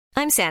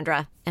I'm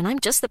Sandra, and I'm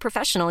just the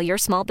professional your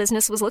small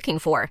business was looking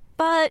for.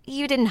 But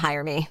you didn't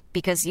hire me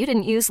because you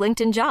didn't use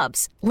LinkedIn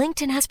Jobs.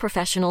 LinkedIn has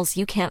professionals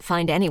you can't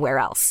find anywhere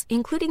else,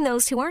 including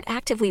those who aren't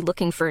actively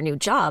looking for a new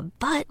job,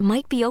 but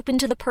might be open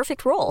to the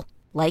perfect role,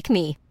 like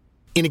me.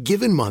 In a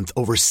given month,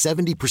 over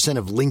 70%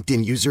 of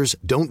LinkedIn users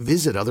don't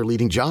visit other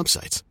leading job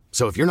sites.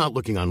 So if you're not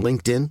looking on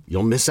LinkedIn,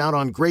 you'll miss out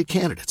on great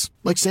candidates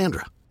like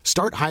Sandra.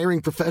 Start hiring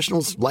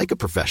professionals like a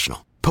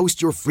professional.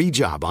 Post your free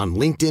job on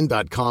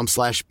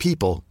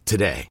linkedin.com/people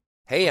today.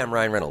 Hey, I'm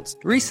Ryan Reynolds.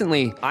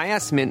 Recently, I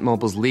asked Mint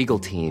Mobile's legal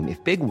team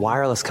if big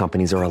wireless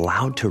companies are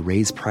allowed to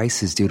raise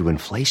prices due to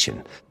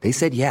inflation. They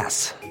said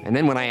yes. And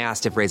then when I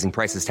asked if raising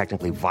prices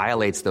technically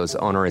violates those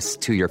onerous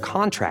 2-year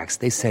contracts,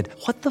 they said,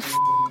 "What the f***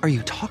 are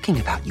you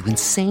talking about, you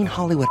insane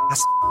Hollywood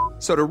ass?"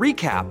 So to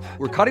recap,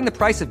 we're cutting the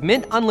price of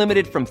Mint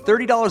Unlimited from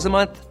 $30 a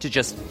month to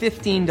just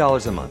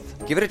 $15 a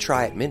month. Give it a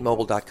try at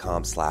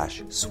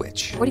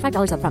mintmobile.com/switch.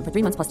 $45 up front for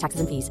 3 months plus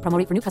taxes and fees. Promo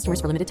rate for new customers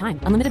for limited time.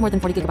 Unlimited more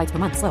than 40 gigabytes per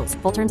month. Slows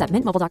full terms at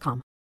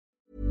mintmobile.com.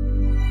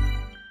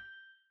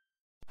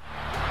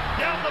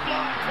 Down the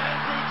block,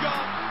 Andrew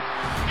John.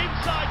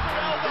 Inside for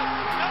Elba.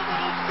 Elba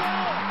will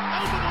score.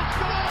 Elba will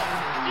score.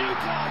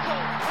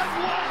 Newcastle have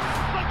won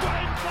the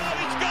grand final.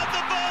 He's got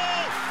the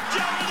ball.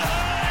 Jared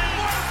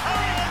Hayes.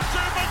 Oh,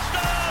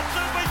 superstar,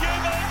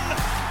 superhuman.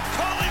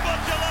 Collie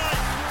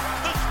Butterlight.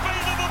 The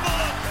speed of a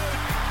bullet.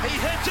 He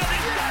hits it.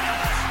 He's got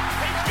it.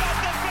 He's got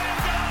the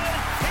field goal.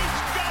 He's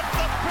got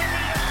the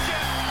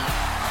premiership.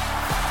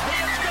 He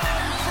has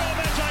gone from,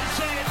 as I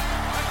said,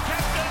 a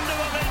captain to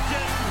a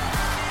legend.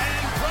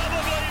 And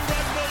probably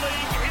rugby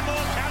league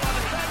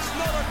immortality. That's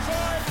not a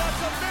try,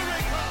 that's a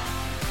miracle.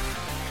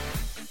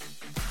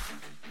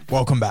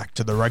 Welcome back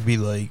to the Rugby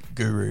League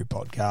Guru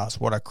podcast.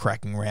 What a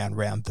cracking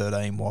round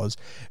 13 was.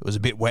 It was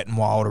a bit wet and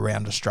wild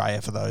around Australia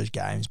for those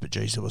games, but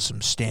geez, there was some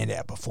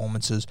standout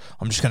performances.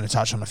 I'm just going to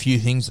touch on a few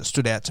things that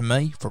stood out to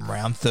me from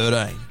round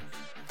 13.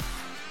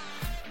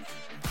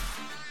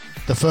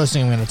 The first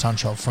thing I'm going to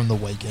touch on from the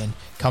weekend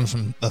comes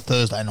from the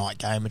Thursday night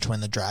game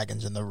between the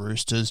Dragons and the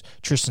Roosters.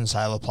 Tristan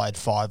Saylor played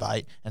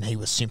 5'8", and he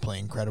was simply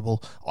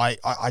incredible. I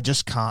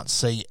just can't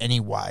see any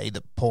way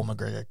that Paul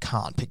McGregor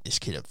can't pick this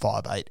kid at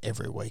 5'8"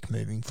 every week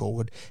moving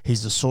forward.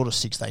 He's the sort of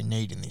six they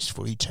need in this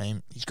footy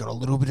team. He's got a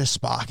little bit of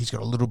spark, he's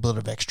got a little bit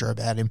of extra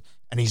about him,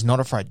 and he's not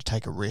afraid to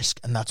take a risk,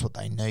 and that's what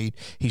they need.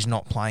 He's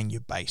not playing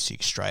your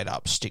basic, straight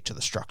up, stick to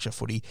the structure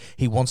footy.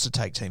 He wants to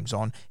take teams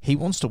on. He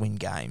wants to win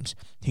games.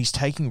 He's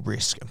taking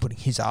risk and putting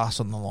his ass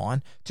on the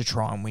line to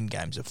try and win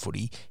games of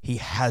footy. He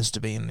has to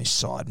be in this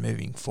side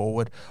moving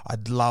forward.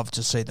 I'd love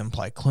to see them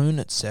play Clune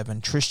at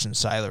 7, Tristan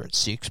Saylor at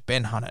 6,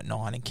 Ben Hunt at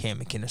 9, and Cam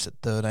McInnes at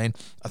 13.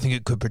 I think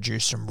it could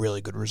produce some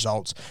really good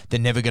results. They're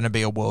never going to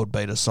be a world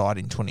beater side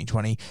in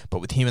 2020, but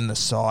with him in the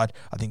side,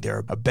 I think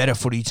they're a better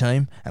footy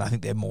team, and I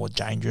think they're more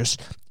dangerous.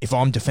 If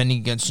I'm defending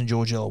against St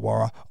George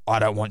Illawarra, I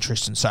don't want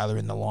Tristan Saylor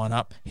in the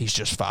lineup. He's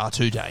just far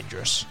too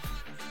dangerous.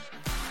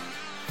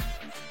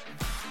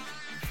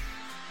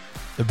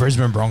 The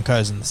Brisbane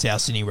Broncos and the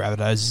South Sydney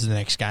Rabbitohs is the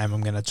next game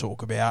I'm going to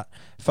talk about.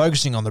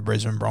 Focusing on the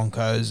Brisbane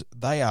Broncos,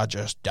 they are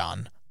just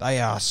done. They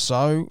are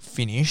so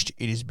finished,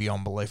 it is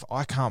beyond belief.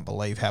 I can't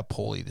believe how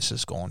poorly this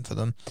has gone for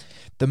them.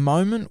 The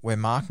moment where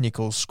Mark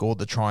Nichols scored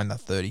the try in the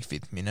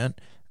 35th minute,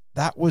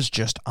 that was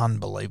just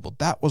unbelievable.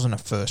 That wasn't a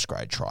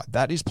first-grade try.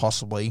 That is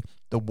possibly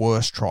the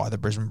worst try the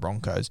Brisbane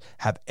Broncos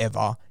have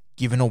ever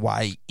given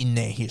away in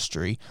their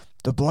history.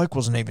 The bloke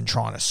wasn't even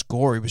trying to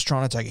score. He was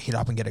trying to take a hit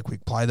up and get a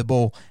quick play of the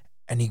ball,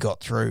 and he got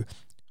through.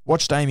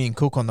 Watch Damien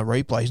Cook on the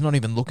replay. He's not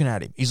even looking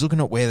at him. He's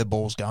looking at where the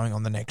ball's going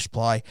on the next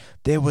play.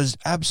 There was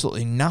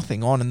absolutely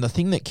nothing on, and the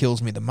thing that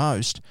kills me the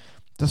most,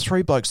 the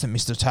three blokes that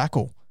missed a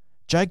tackle.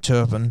 Jake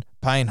Turpin,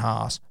 Payne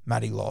Haas,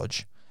 Matty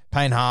Lodge.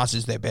 Payne Haas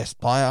is their best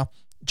player.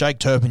 Jake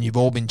Turpin, you've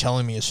all been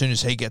telling me as soon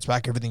as he gets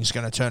back, everything's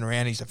going to turn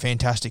around. He's a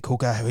fantastic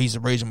hooker. He's the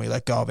reason we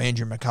let go of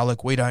Andrew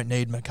McCulloch. We don't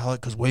need McCulloch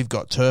because we've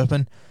got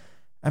Turpin.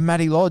 And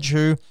Matty Lodge,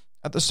 who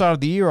at the start of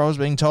the year I was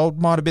being told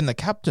might have been the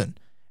captain.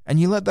 And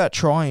you let that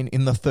try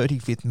in the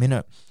 35th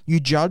minute. You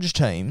judge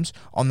teams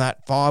on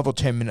that 5 or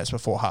 10 minutes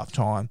before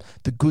half-time.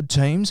 The good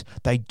teams,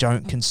 they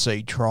don't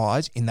concede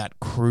tries in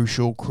that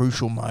crucial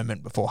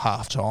moment before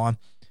half-time.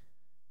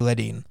 Let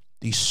in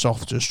the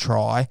softest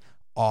try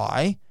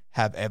I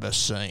have ever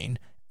seen.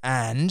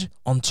 And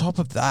on top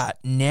of that,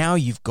 now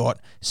you've got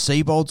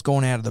Seibold's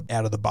gone out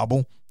of the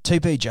bubble.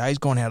 TPJ's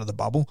gone out of the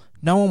bubble.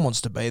 No one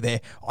wants to be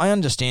there. I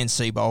understand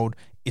Seibold,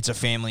 it's a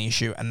family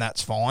issue, and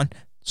that's fine.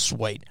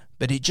 Sweet.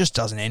 But it just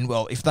doesn't end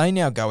well. If they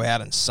now go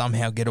out and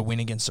somehow get a win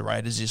against the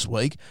Raiders this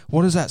week,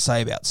 what does that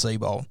say about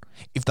Seibold?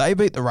 If they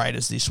beat the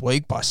Raiders this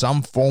week by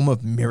some form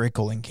of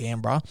miracle in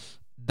Canberra,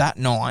 that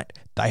night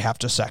they have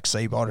to sack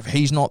Seibold. If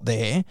he's not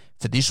there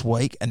for this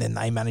week and then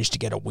they manage to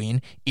get a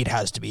win, it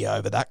has to be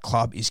over. That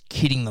club is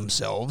kidding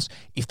themselves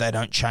if they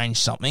don't change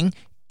something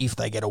if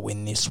they get a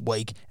win this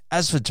week.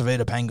 As for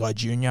Tavita Pangai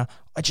Jr.,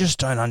 I just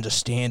don't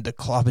understand. The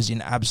club is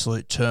in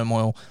absolute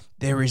turmoil.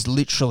 There is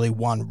literally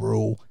one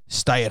rule: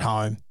 stay at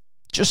home.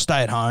 Just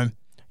stay at home.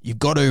 You've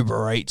got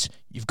Uber Eats.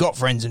 You've got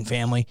friends and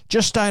family.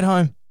 Just stay at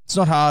home. It's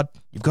not hard.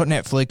 You've got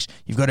Netflix.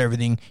 You've got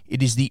everything.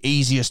 It is the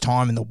easiest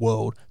time in the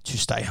world to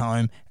stay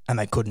home, and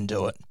they couldn't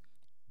do it.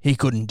 He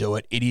couldn't do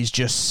it. It is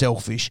just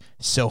selfish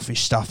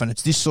stuff, and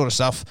it's this sort of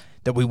stuff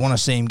that we want to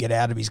see him get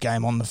out of his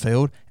game on the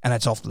field, and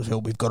it's off the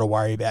field we've got to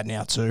worry about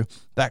now too.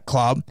 That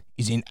club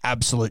is in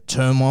absolute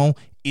turmoil.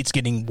 It's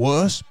getting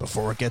worse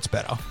before it gets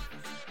better.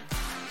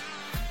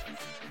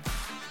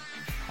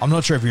 I'm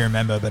not sure if you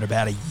remember, but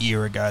about a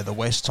year ago, the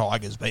West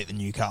Tigers beat the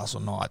Newcastle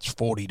Knights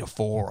 40-4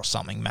 or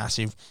something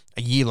massive.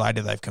 A year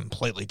later, they've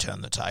completely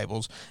turned the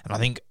tables, and I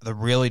think the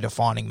really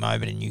defining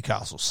moment in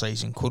Newcastle's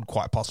season could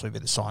quite possibly be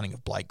the signing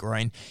of Blake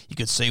Green. You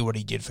could see what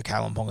he did for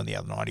Kalyn Ponga the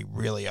other night. He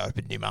really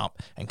opened him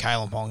up, and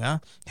Kalyn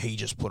Ponga, he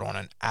just put on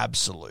an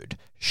absolute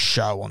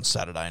show on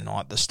Saturday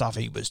night. The stuff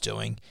he was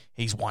doing,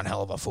 he's one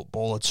hell of a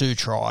footballer. 2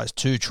 tries,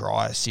 2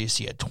 try assists.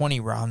 He had 20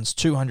 runs,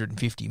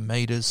 250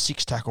 metres,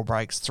 6 tackle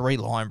breaks, 3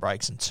 line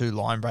breaks, and 2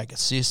 line break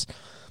assists.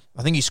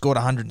 I think he scored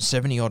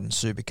 170-odd in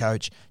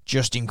Supercoach.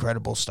 Just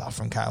incredible stuff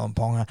from Kalyn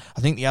Ponga.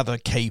 I think the other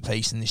key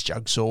piece in this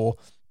jigsaw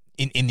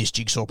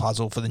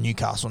puzzle for the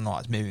Newcastle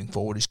Knights moving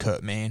forward is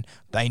Kurt Mann.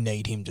 They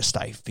need him to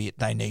stay fit.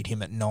 They need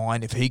him at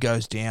 9. If he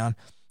goes down,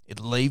 it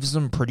leaves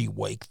them pretty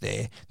weak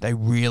there. They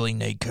really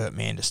need Kurt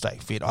Mann to stay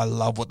fit. I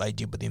love what they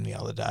did with him the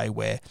other day,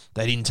 where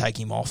they didn't take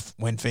him off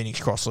when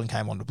Phoenix Crossland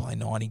came on to play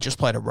 9. He just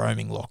played a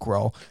roaming lock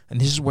role, and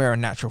this is where a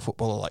natural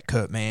footballer like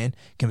Kurt Mann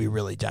can be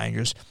really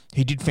dangerous.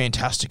 He did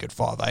fantastic at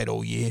 5'8"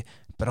 all year,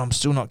 but I'm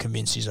still not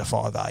convinced he's a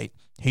 5'8".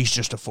 He's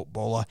just a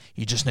footballer.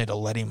 You just need to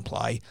let him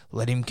play.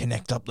 Let him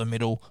connect up the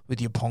middle with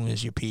your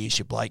Pongas, your Pearce,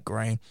 your Blake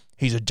Green.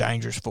 He's a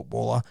dangerous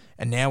footballer.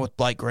 And now with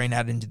Blake Green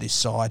added into this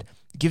side,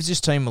 it gives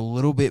this team a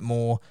little bit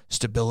more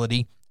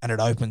stability, and it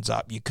opens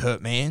up your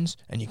Kurt Manns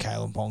and your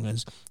Kalyn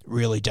Pongas.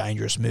 Really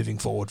dangerous moving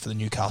forward for the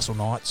Newcastle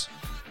Knights.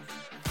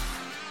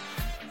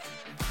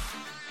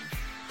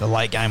 The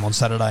late game on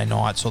Saturday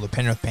night saw the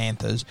Penrith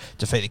Panthers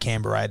defeat the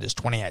Canberra Raiders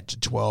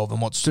 28-12,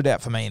 and what stood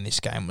out for me in this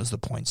game was the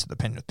points that the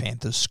Penrith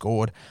Panthers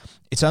scored.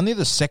 It's only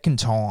the second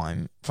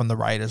time from the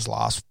Raiders'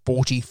 last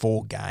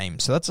 44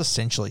 games, so that's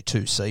essentially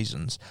 2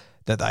 seasons,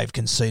 that they've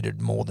conceded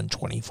more than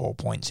 24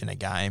 points in a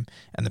game,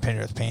 and the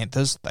Penrith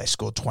Panthers, they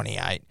scored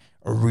 28.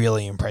 A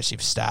really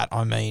impressive stat.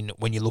 I mean,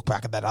 when you look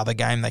back at that other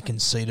game, they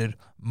conceded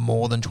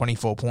more than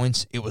 24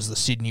 points. It was the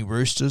Sydney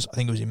Roosters. I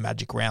think it was in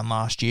Magic Round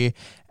last year.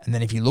 And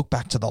then if you look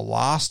back to the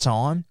last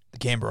time the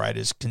Canberra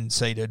Raiders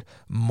conceded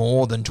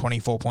more than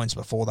 24 points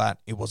before that,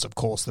 it was, of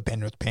course, the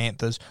Penrith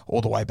Panthers all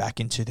the way back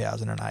in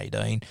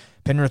 2018.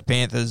 Penrith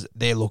Panthers,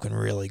 they're looking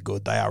really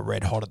good. They are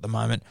red hot at the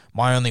moment.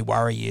 My only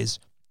worry is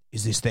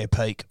this their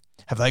peak?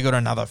 Have they got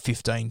another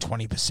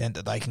 15-20%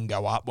 that they can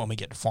go up when we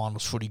get to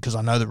finals footy? Because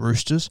I know the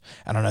Roosters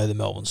and I know the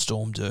Melbourne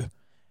Storm do.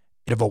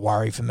 Bit of a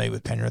worry for me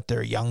with Penrith. They're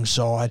a young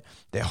side.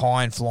 They're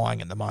high and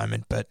flying at the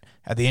moment, but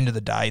at the end of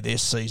the day, their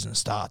season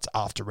starts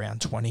after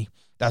round 20.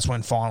 That's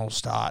when finals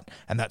start,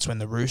 and that's when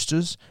the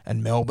Roosters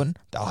and Melbourne,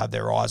 they'll have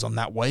their eyes on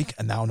that week,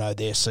 and they'll know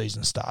their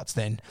season starts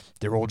then.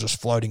 They're all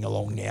just floating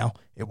along now.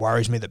 It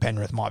worries me that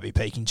Penrith might be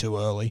peaking too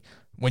early.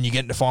 When you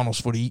get into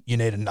finals footy, you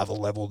need another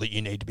level that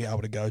you need to be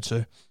able to go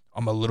to.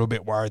 I'm a little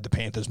bit worried the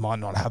Panthers might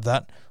not have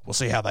that. We'll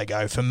see how they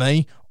go. For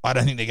me, I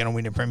don't think they're going to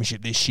win a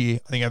premiership this year.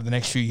 I think over the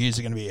next few years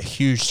they're going to be a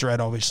huge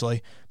threat,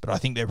 obviously, but I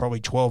think they're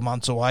probably 12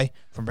 months away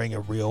from being a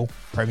real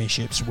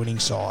premierships winning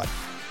side.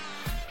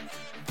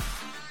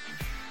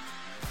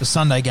 The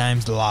Sunday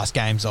games, the last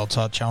games I'll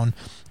touch on.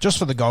 Just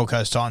for the Gold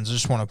Coast Titans, I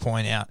just want to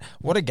point out,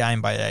 what a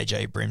game by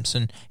AJ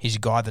Brimson. He's a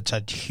guy that's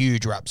had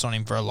huge raps on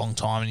him for a long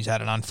time, and he's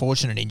had an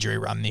unfortunate injury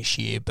run this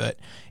year, but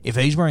if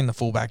he's wearing the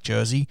fullback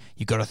jersey,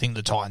 you've got to think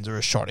the Titans are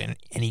a shot in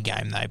any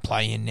game they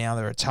play in now.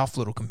 They're a tough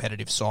little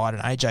competitive side,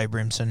 and AJ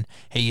Brimson,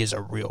 he is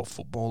a real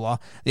footballer.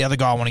 The other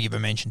guy I want to give a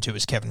mention to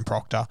is Kevin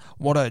Proctor.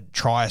 What a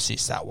try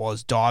assist that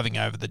was, diving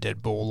over the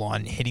dead ball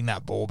line, hitting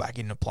that ball back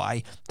into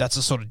play. That's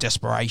the sort of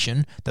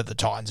desperation that the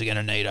Titans are going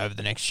to need over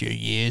the next few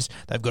years.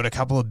 They've got a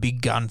couple of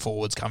big gun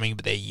forwards coming,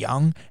 but they're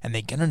young, and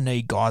they're going to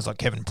need guys like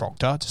Kevin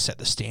Proctor to set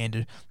the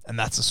standard, and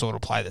that's the sort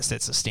of play that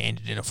sets the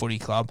standard in a footy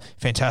club.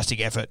 Fantastic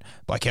effort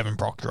by Kevin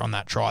Proctor on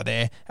that try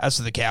there. As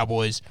for the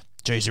Cowboys,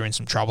 geez, they're in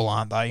some trouble,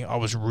 aren't they? I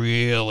was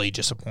really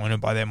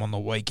disappointed by them on the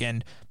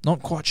weekend.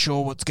 Not quite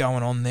sure what's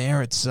going on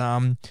there. It's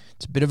a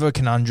bit of a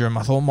conundrum.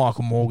 I thought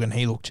Michael Morgan,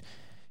 he looked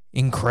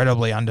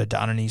incredibly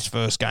underdone in his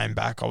first game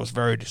back. I was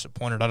very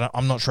disappointed.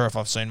 I'm not sure if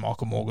I've seen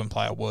Michael Morgan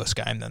play a worse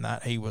game than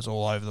that. He was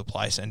all over the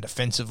place, and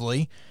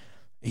defensively,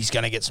 he's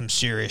going to get some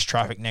serious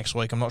traffic next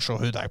week. I'm not sure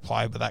who they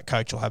play, but that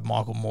coach will have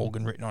Michael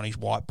Morgan written on his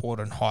whiteboard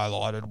and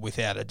highlighted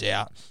without a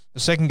doubt. The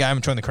second game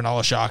between the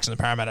Cronulla Sharks and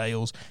the Parramatta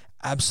Eels,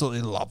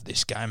 absolutely loved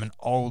this game. An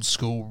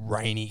old-school,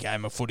 rainy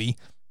game of footy.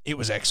 It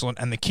was excellent.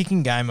 And the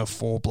kicking game of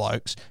 4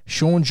 blokes,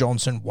 Sean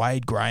Johnson,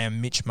 Wade Graham,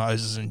 Mitch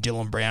Moses and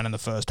Dylan Brown in the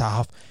first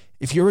half.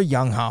 If you're a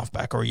young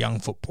halfback or a young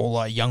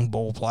footballer, a young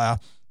ball player,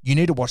 you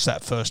need to watch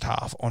that first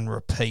half on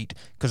repeat,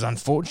 because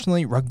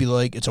unfortunately, rugby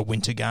league, it's a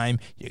winter game.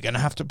 You're going to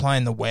have to play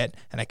in the wet,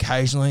 and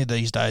occasionally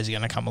these days are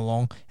going to come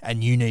along,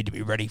 and you need to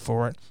be ready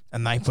for it.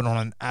 And they put on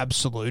an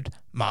absolute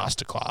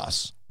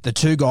masterclass. The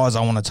two guys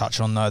I want to touch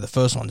on, though, the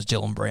first one is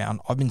Dylan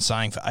Brown. I've been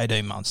saying for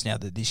 18 months now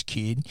that this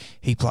kid,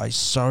 he plays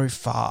so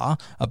far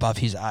above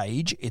his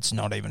age, it's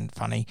not even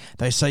funny.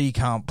 They say you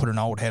can't put an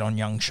old head on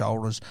young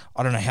shoulders.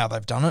 I don't know how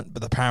they've done it,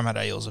 but the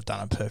Parramatta Eels have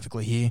done it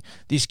perfectly here.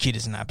 This kid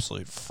is an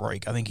absolute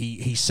freak. I think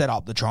he set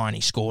up the try and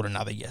he scored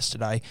another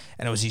yesterday,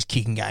 and it was his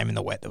kicking game in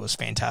the wet that was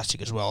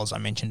fantastic as well, as I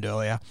mentioned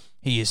earlier.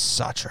 He is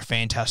such a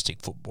fantastic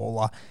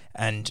footballer,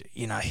 and,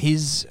 you know,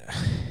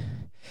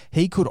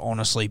 he could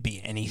honestly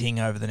be anything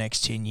over the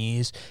next 10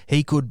 years.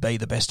 He could be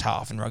the best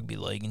half in rugby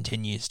league in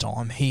 10 years'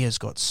 time. He has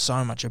got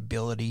so much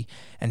ability,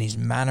 and his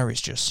manner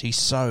is just, he's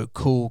so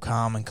cool,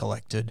 calm and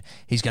collected.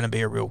 He's going to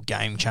be a real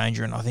game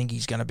changer, and I think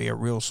he's going to be a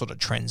real sort of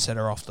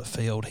trendsetter off the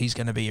field. He's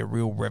going to be a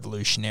real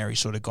revolutionary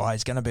sort of guy.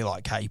 He's going to be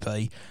like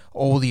KP.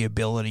 All the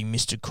ability,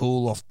 Mr.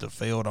 Cool off the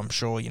field. I'm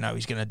sure, you know,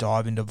 he's going to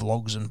dive into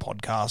vlogs and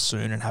podcasts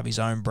soon and have his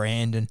own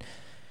brand. And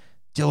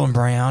Dylan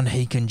Brown,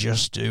 he can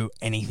just do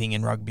anything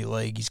in rugby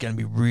league. He's going to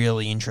be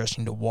really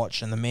interesting to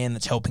watch, and the man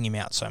that's helping him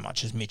out so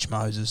much is Mitch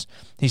Moses.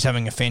 He's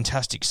having a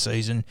fantastic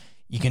season.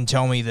 You can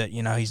tell me that,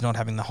 you know, he's not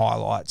having the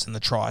highlights and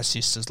the try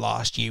assists as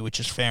last year, which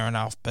is fair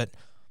enough, but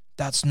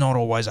that's not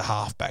always a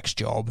halfback's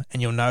job.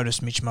 And you'll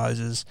notice Mitch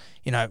Moses,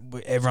 you know,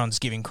 everyone's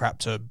giving crap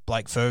to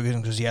Blake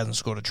Ferguson because he hasn't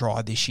scored a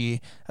try this year.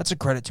 That's a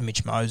credit to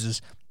Mitch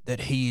Moses,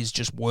 that he is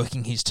just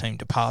working his team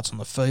to parts on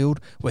the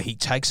field where he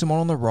takes them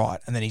on the right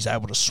and then he's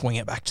able to swing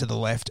it back to the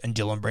left, and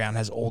Dylan Brown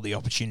has all the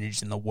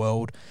opportunities in the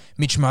world.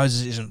 Mitch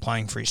Moses isn't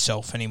playing for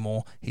himself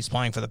anymore. He's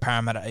playing for the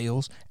Parramatta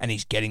Eels, and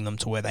he's getting them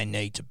to where they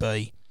need to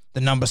be.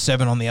 The number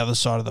 7 on the other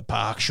side of the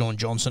park, Shaun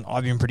Johnson.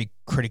 I've been pretty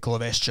critical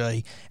of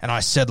SG, and I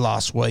said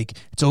last week,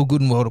 it's all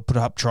good and well to put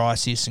up try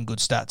assists and good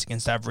stats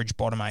against average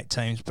bottom 8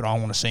 teams, but I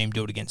want to see him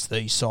do it against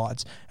these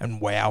sides. And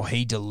wow,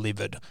 he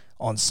delivered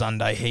on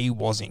Sunday. He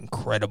was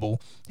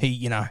incredible.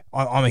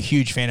 I'm a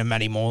huge fan of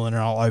Matty Moylan,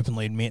 and I'll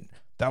openly admit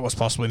that was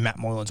possibly Matt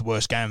Moylan's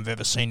worst game I've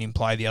ever seen him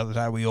play the other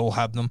day. We all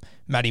have them.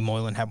 Matty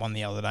Moylan had one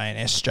the other day,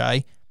 and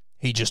SJ,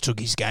 he just took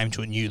his game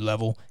to a new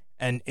level.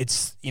 And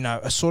it's, you know,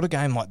 a sort of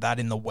game like that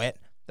in the wet,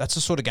 that's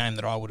the sort of game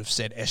that I would have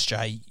said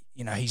SJ,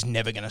 you know, he's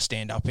never going to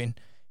stand up in.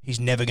 He's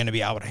never going to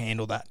be able to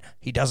handle that.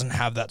 He doesn't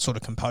have that sort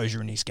of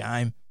composure in his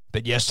game.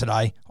 But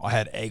yesterday, I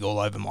had egg all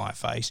over my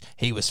face.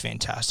 He was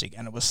fantastic.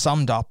 And it was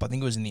summed up, I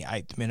think it was in the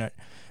 8th minute.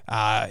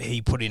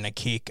 He put in a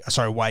kick.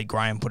 Wade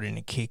Graham put in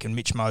a kick, and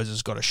Mitch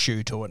Moses got a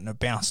shoe to it, and it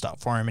bounced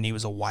up for him, and he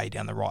was away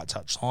down the right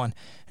touchline.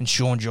 And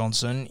Shaun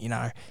Johnson, you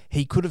know,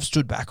 he could have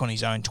stood back on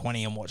his own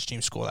 20 and watched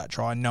him score that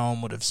try. No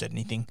one would have said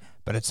anything.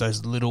 But it's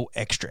those little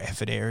extra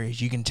effort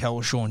areas. You can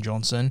tell Shaun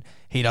Johnson,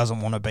 he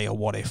doesn't want to be a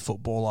what-if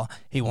footballer.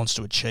 He wants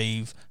to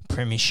achieve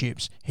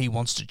premierships. He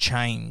wants to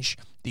change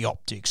the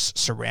optics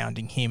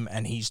surrounding him,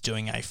 and he's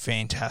doing a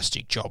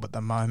fantastic job at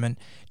the moment.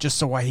 Just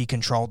the way he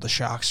controlled the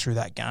Sharks through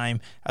that game.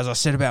 As I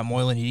said about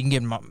Moylan, he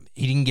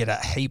didn't get a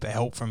heap of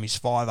help from his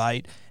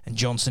 5'8", and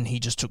Johnson, he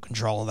just took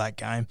control of that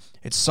game.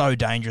 It's so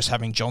dangerous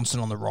having Johnson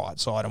on the right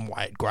side and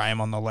Wade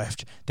Graham on the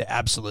left. They're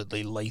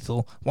absolutely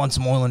lethal. Once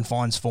Moylan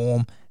finds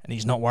form and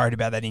he's not worried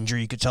about that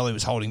injury, you could tell he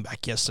was holding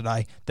back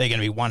yesterday. They're going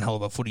to be one hell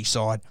of a footy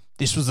side.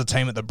 This was the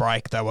team at the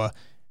break. They were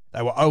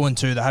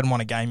 0-2. They hadn't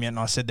won a game yet, and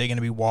I said they're going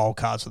to be wild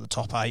cards for the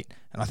top 8,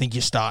 and I think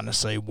you're starting to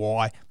see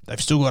why.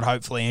 They've still got,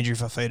 hopefully, Andrew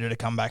Fafita to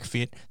come back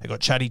fit. They've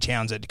got Chatty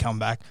Townsend to come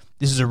back.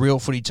 This is a real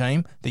footy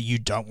team that you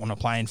don't want to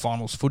play in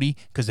finals footy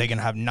because they're going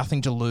to have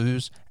nothing to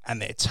lose,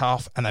 and they're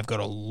tough, and they've got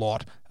a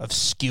lot of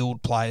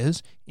skilled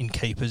players in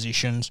key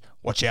positions.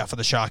 Watch out for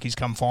the Sharkies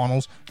come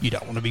finals. You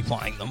don't want to be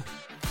playing them.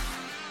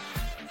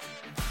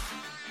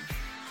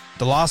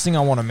 The last thing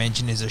I want to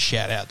mention is a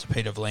shout out to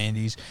Peter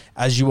V'landys.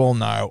 As you all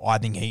know, I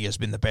think he has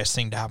been the best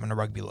thing to happen to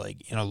rugby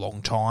league in a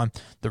long time.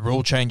 The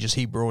rule changes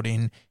he brought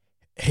in,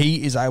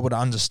 he is able to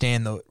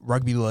understand that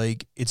rugby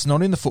league, it's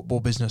not in the football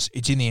business,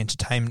 it's in the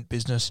entertainment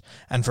business.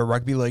 And for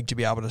rugby league to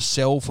be able to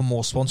sell, for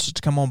more sponsors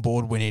to come on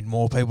board, we need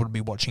more people to be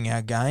watching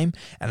our game.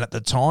 And at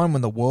the time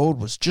when the world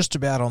was just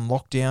about on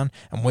lockdown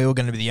and we were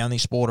going to be the only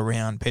sport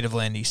around, Peter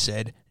V'landys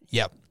said,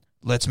 yep,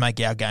 let's make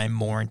our game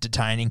more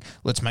entertaining.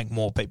 Let's make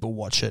more people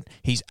watch it.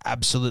 He's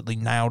absolutely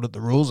nailed it. The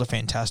rules are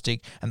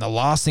fantastic. And the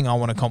last thing I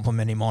want to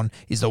compliment him on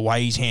is the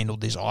way he's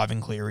handled this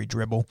Ivan Cleary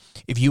dribble.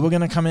 If you were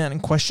going to come out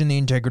and question the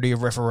integrity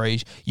of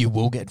referees, you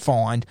will get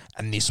fined,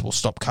 and this will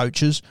stop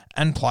coaches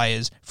and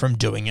players from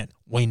doing it.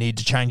 We need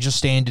to change the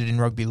standard in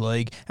rugby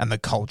league and the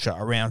culture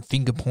around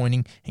finger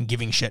pointing and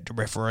giving shit to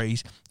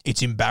referees.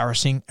 It's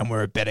embarrassing, and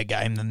we're a better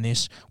game than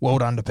this. Well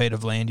done to Peter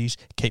V'landys.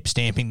 Keep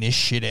stamping this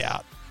shit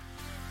out.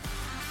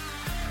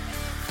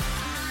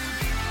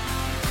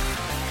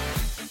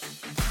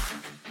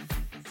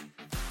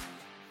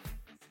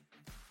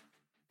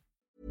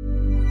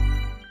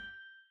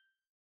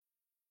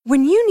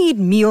 When you need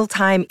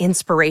mealtime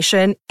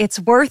inspiration, it's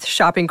worth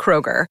shopping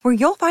Kroger, where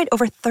you'll find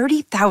over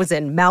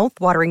 30,000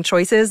 mouth-watering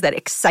choices that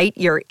excite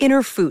your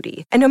inner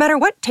foodie. And no matter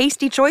what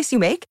tasty choice you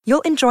make,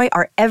 you'll enjoy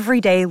our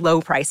everyday low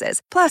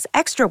prices, plus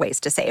extra ways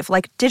to save,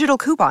 like digital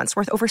coupons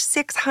worth over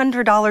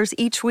 $600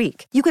 each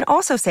week. You can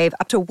also save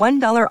up to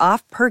 $1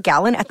 off per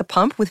gallon at the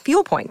pump with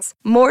fuel points.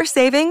 More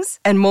savings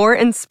and more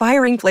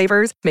inspiring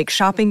flavors make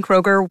shopping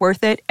Kroger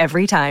worth it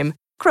every time.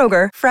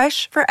 Kroger,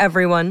 fresh for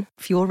everyone.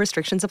 Fuel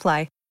restrictions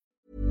apply.